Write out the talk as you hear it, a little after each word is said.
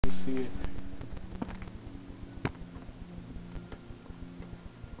see it.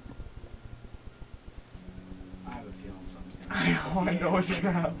 I have a feeling something's gonna happen. I know it's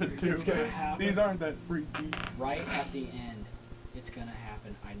gonna happen too. It's gonna happen. These aren't that freaky. Right at the end, it's gonna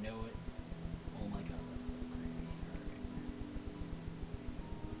happen. I know it. Oh my god, that's a little creepy.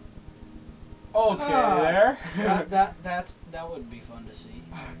 Okay, there. That would be fun to see.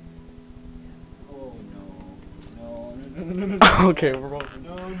 Oh no. No. Okay, we're both.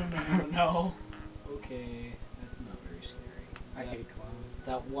 No. Okay, that's not very scary. I hate clowns.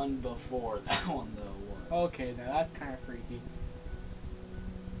 That one before that one though was. Okay, now that's kind of freaky.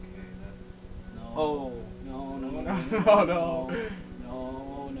 Okay, that. No. Oh. No.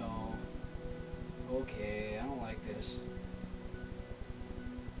 Okay, I don't like this.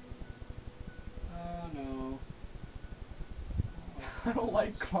 Oh no. I don't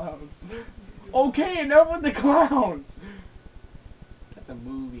like clowns. Okay, enough with the clowns. That's a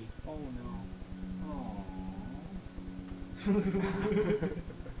movie. Oh no.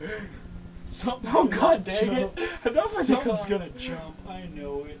 Something's Oh gonna god dang jump. it. Enough with the Something's clowns. gonna jump. I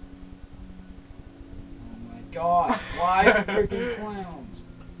know it. Oh my god. Why freaking clowns?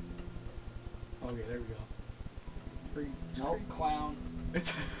 Okay, there we go. Free. Nope, clown.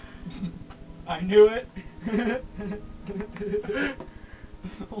 It's I knew it.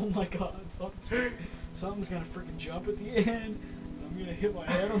 Oh my god. Something's gonna freaking jump at the end. I'm gonna hit my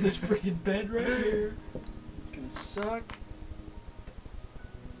head on this freaking bed right here. It's gonna suck.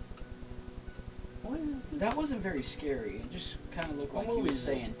 What is this? That wasn't very scary. It just kind of looked like he was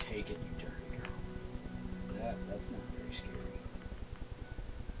saying, "Take it, you dirty girl." That's not very scary.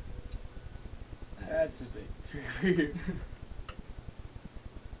 That's a bit creepy.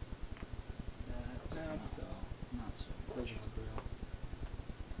 That's not so. That's not real.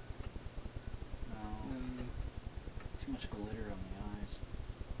 No. Too much glitter on the eyes.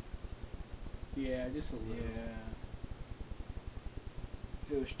 Yeah, just a little. Yeah.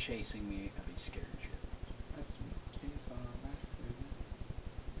 If it was chasing me, I'd be scared shit. That's chainsaw massacre, isn't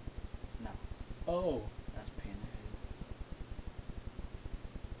it? No, Oh. that's Pinhead.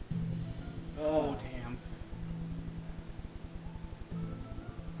 Oh, damn.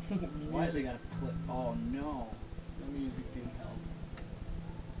 Why is it gotta play? Oh no. The music didn't help.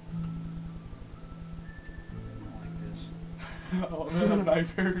 I don't like this. Oh, the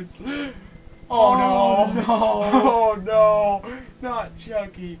knife hurts. Oh no! Oh no! Not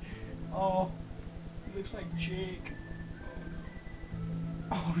Chucky. Oh, It looks like Jake.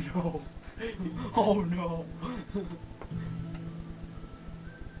 oh no! Oh no. I'll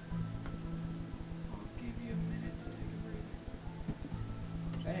give you a minute to take a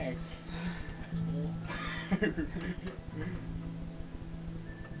breather. Thanks. Asshole.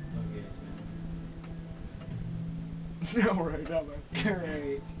 Okay, it's been No, right now, man.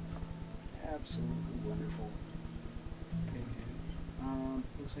 great. Absolutely wonderful.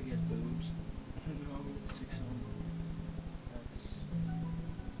 Looks like he has boobs. No. 6 of them. That's...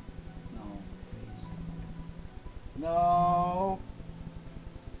 No. Face. No!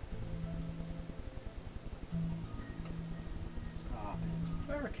 Stop it.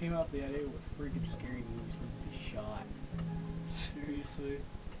 Whoever came up with the idea with freaking scary movies was be shot. Seriously?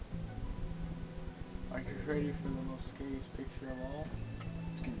 Are you ready for the most scariest picture of all?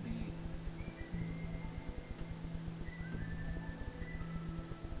 It's gonna be...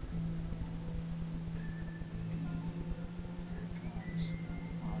 Here it comes.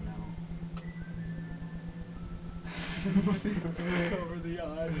 Oh no. Cover the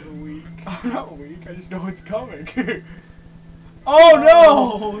eyes of the weak. I'm not weak, I just know it's coming. Oh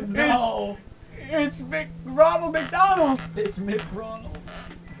no! No! It's Ronald McDonald! It's Mick Ronald.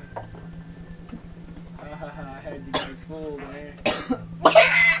 I had you guys fooled, man.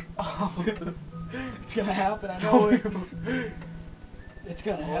 Oh, It's gonna happen, I know it. It's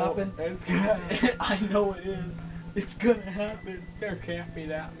gonna happen. It's gonna I know it is. It's gonna happen. There can't be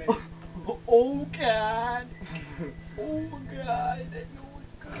that many. Oh god. Oh god. I know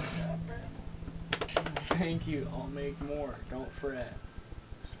it's gonna happen. Thank you, I'll make more. Don't fret.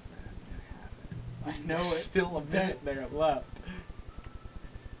 I know There's it. still a minute there left.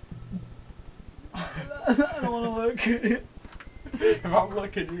 I don't wanna look. If I'm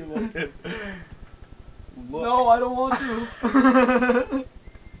looking, you're looking. Look. No, I don't want to.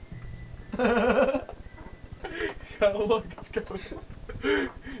 Gotta look, it's coming.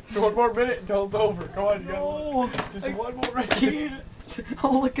 It's 1 more minute until it's over. Come on, you gotta look. Just one more I minute. can't.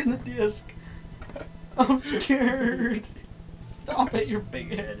 I'll look in the disc. I'm scared. Stop it, your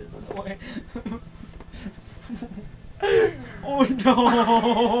big head is in the way. Oh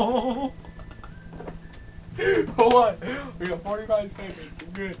no! Hold on. We got 45 seconds. We're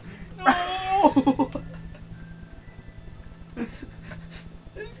good. No!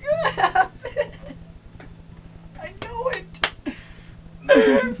 It's gonna happen! I know it!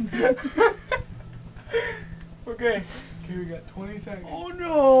 Okay. Okay, we got 20 seconds. Oh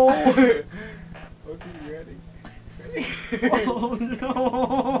no! Okay, you ready? Ready? Oh no!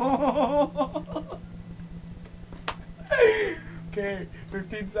 Okay,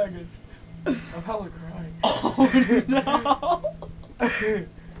 15 seconds. I'm hella crying. Oh no!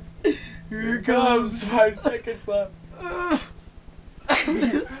 Here it comes. 5 seconds left.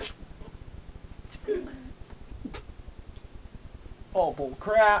 Oh, bull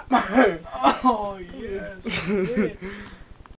crap. Oh yes! We did it.